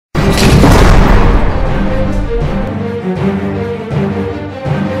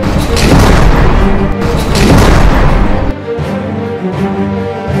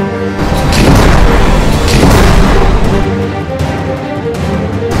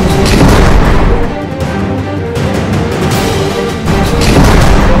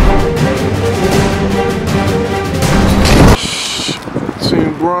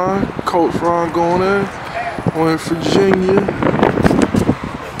Coach Ron going in. We're in Virginia.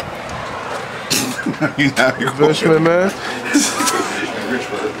 Benjamin, man.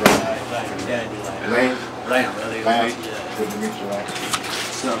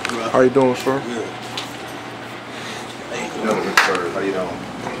 How you doing, sir? Good. How you doing?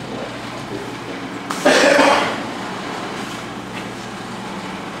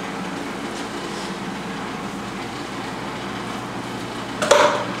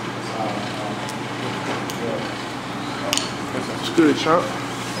 It's good, Chop.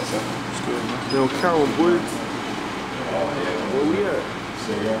 It's good, man. They don't count, boy. Where we at?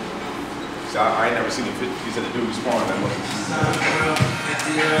 So I ain't never seen him. He said the dude was sparring that much.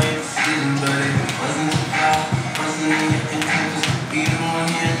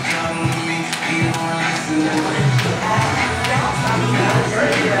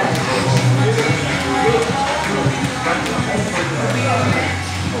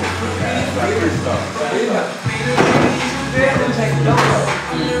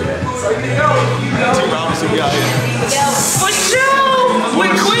 Team Robinson, we out here. For sure!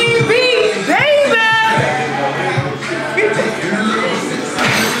 With Queen Bee, baby!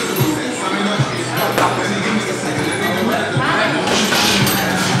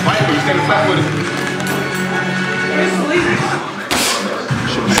 Michael, you standing flat with it.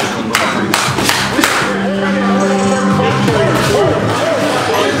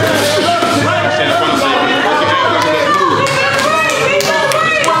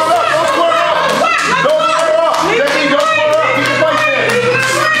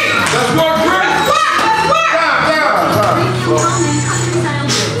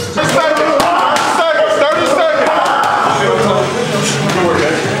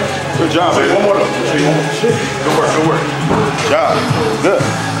 Good job, man. One more though. Good work, good work. Good job. Good.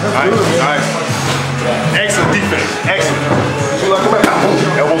 Nice, nice. Excellent defense. Excellent. Come back.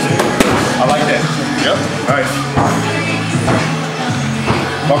 Elbows. I like that. Yep. Nice.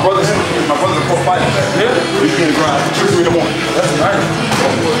 My brother's a pro fighter. Yeah. He's getting grind. 2 in the morning. That's nice.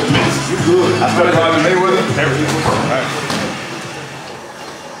 You good. I started driving Mayweather. Everything. Nice.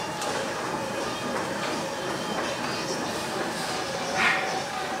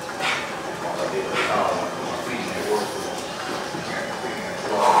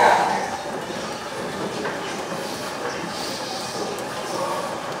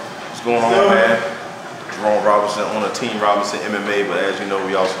 What's going on, man? Jerome Robinson on a Team Robinson MMA, but as you know,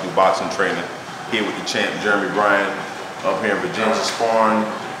 we also do boxing training here with the champ, Jeremy Bryan, up here in Virginia, sparring,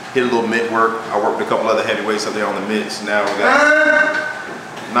 hit a little mitt work. I worked with a couple other heavyweights up there on the mitts. Now we got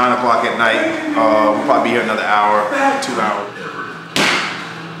 9 o'clock at night. We'll probably be here another hour, 2 hours.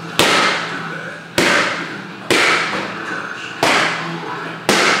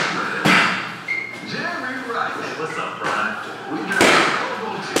 What's up, Brian?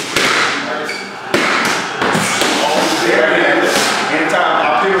 Anytime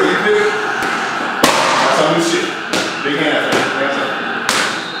out there, you do it. That's some new shit. Big hand.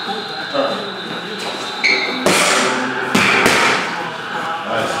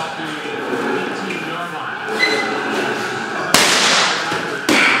 Nice.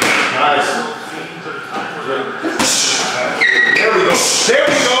 Nice. There we go. There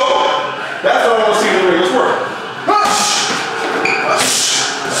we go. That's all I want to see in the ring. Let's work.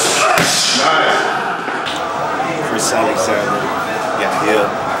 Nice. Chris Alexander, got here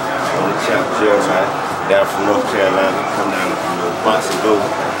on the champ Jeremy, down from North Carolina, come down to boxing go,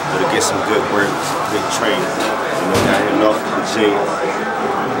 to get some good work, some good training. Down here in North Virginia.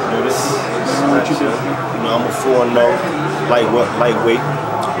 This is what you do. I'm a 4-0, lightweight,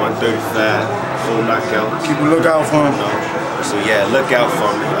 135, full knockout. Keep a lookout for him. So yeah, look out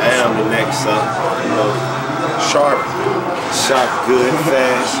for me. I am the next up. Sharp, good,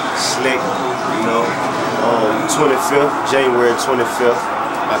 fast, slick. 25th, January 25th,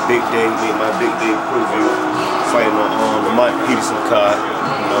 my big day preview, fighting on the Mike Paterson card,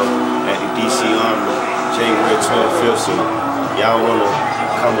 at the DC Army, January 25th. So y'all wanna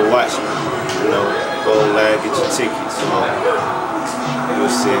come and watch me, go online, get your tickets, you'll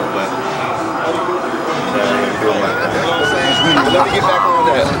see it, but let me get back on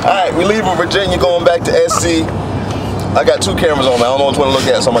that. Alright, we leaving Virginia, going back to SC. I got 2 cameras on, man. I don't know which one to look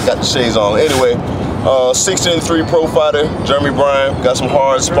at, so I got the shades on. Anyway, 16-3 pro fighter, Jeremy Bryan. Got some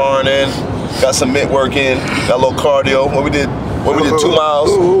hard sparring in, got some mitt work in, got a little cardio. What we did 2 miles.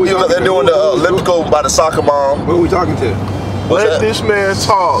 He was out there doing the elliptical by the soccer mom. Who are we talking to? Let this man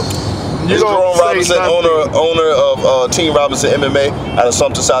talk. It's Jerome Robinson, owner of Team Robinson MMA out of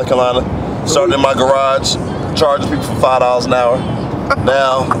Sumter, South Carolina. Started in my garage, charging people for $5 an hour.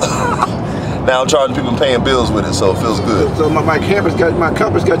 now I'm charging people and paying bills with it, so it feels good. So my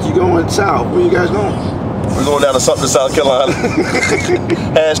compass got you going south. Where you guys going? We're going down to Sumter, South Carolina.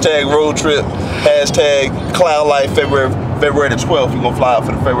 Hashtag road trip. Hashtag cloud life. February the 12th. We're gonna fly out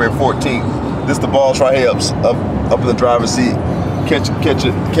for the February 14th. This the boss right here up in the driver's seat. Catch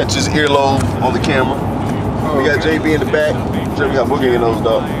his earlobe on the camera. We got JB in the back. Jeremy got boogie in those,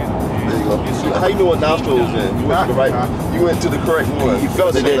 dog. There you go. How you know what nostrils in? You went to the right. You went to the correct one. You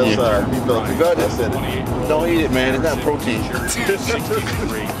felt it, didn't you? You felt it. You felt it. I said it. Don't eat it, man. It's not protein.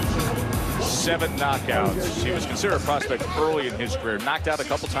 7 knockouts. He was considered a prospect early in his career. Knocked out a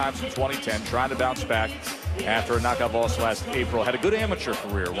couple times in 2010, trying to bounce back after a knockout loss last April. Had a good amateur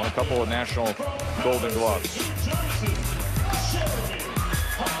career. Won a couple of national Golden Gloves.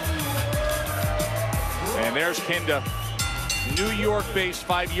 And there's Kindav, New York-based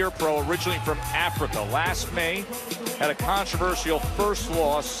 5-year pro, originally from Africa. Last May, had a controversial first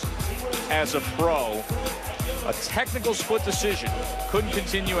loss as a pro. A technical split decision. Couldn't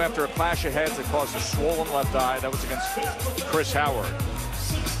continue after a clash of heads that caused a swollen left eye. That was against Chris Howard.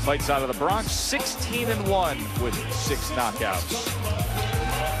 Fights out of the Bronx, 16-1 with 6 knockouts.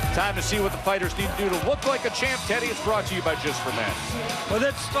 Time to see what the fighters need to do to look like a champ. Teddy, it's brought to you by Just for Men. Well,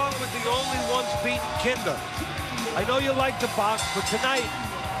 let's start with the only ones beating Kindav. I know you like to box, but tonight,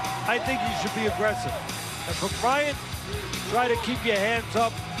 I think you should be aggressive. And for Bryan, try to keep your hands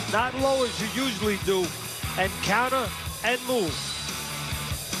up, not low as you usually do, and counter and move.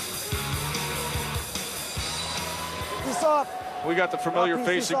 We got the familiar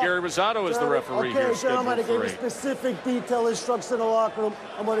face of Gary Rosado as the referee here. Okay, gentlemen, I gave you specific detailed instructions in the locker room.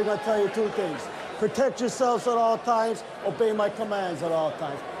 I'm only going to tell you 2 things. Protect yourselves at all times. Obey my commands at all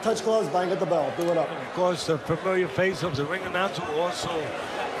times. Touch gloves, bang at the bell. Do it up. Of course, the familiar face of the ring announcer also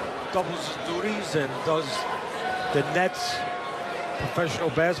doubles his duties and does the Nets professional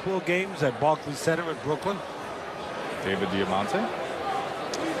basketball games at Barclays Center in Brooklyn. David Diamante.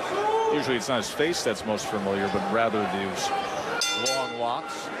 Usually it's not his face that's most familiar, but rather these long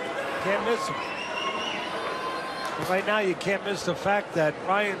locks. Can't miss him. And right now, you can't miss the fact that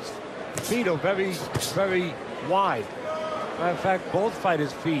Bryan's feet are very, very wide. Matter of fact, both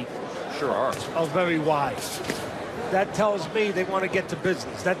fighters' feet are very wide. That tells me they want to get to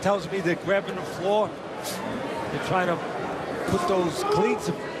business. That tells me they're grabbing the floor. They're trying to put those cleats.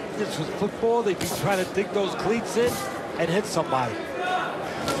 If this was football, they'd be trying to dig those cleats in and hit somebody.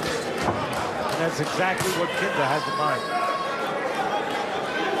 And that's exactly what Kindav has in mind.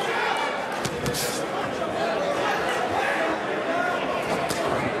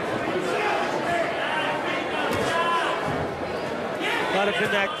 A lot of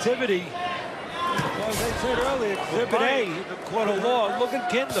inactivity. Well, as I said earlier, Exhibit A in the court of law. Look at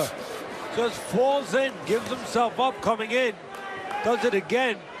Kindav. Just falls in, gives himself up coming in, does it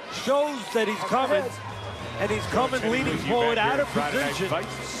again, shows that he's coming, and he's coming leaning forward out of position.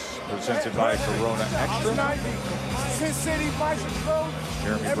 Presented by Corona Extra.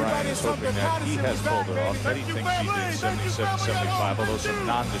 Jeremy Bryan is hoping that he has pulled it off. Eddie thinks he did 77-75, although some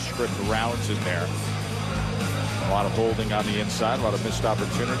nondescript rounds in there. A lot of holding on the inside, a lot of missed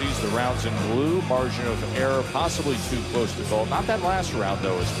opportunities. The rounds in blue, margin of error possibly too close to call. Not that last round,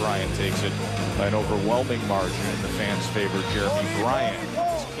 though, as Bryan takes it by an overwhelming margin in the fans' favor. Jeremy Bryan.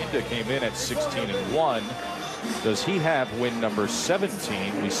 Kindav came in at 16-1. Does he have win number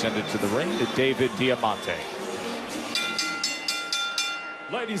 17? We send it to the ring to David Diamante.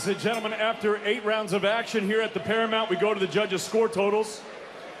 Ladies and gentlemen, after 8 rounds of action here at the Paramount, we go to the judges' score totals.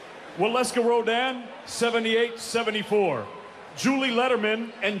 Waleska Rodan, 78-74. Julie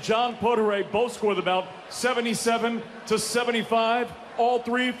Letterman and John Potere both score the bout 77-75. All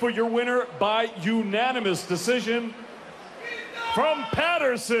 3 for your winner by unanimous decision. From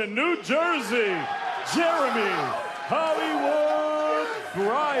Paterson, New Jersey, Jeremy Hollywood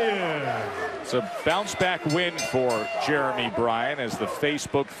Bryan. It's a bounce-back win for Jeremy Bryan as the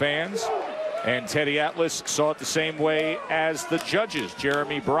Facebook fans and Teddy Atlas saw it the same way as the judges.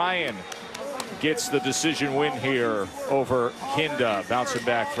 Jeremy Bryan gets the decision win here over Kindav, bouncing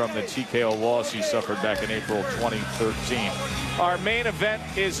back from the TKO loss he suffered back in April 2013. Our main event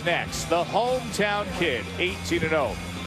is next. The hometown kid, 18-0.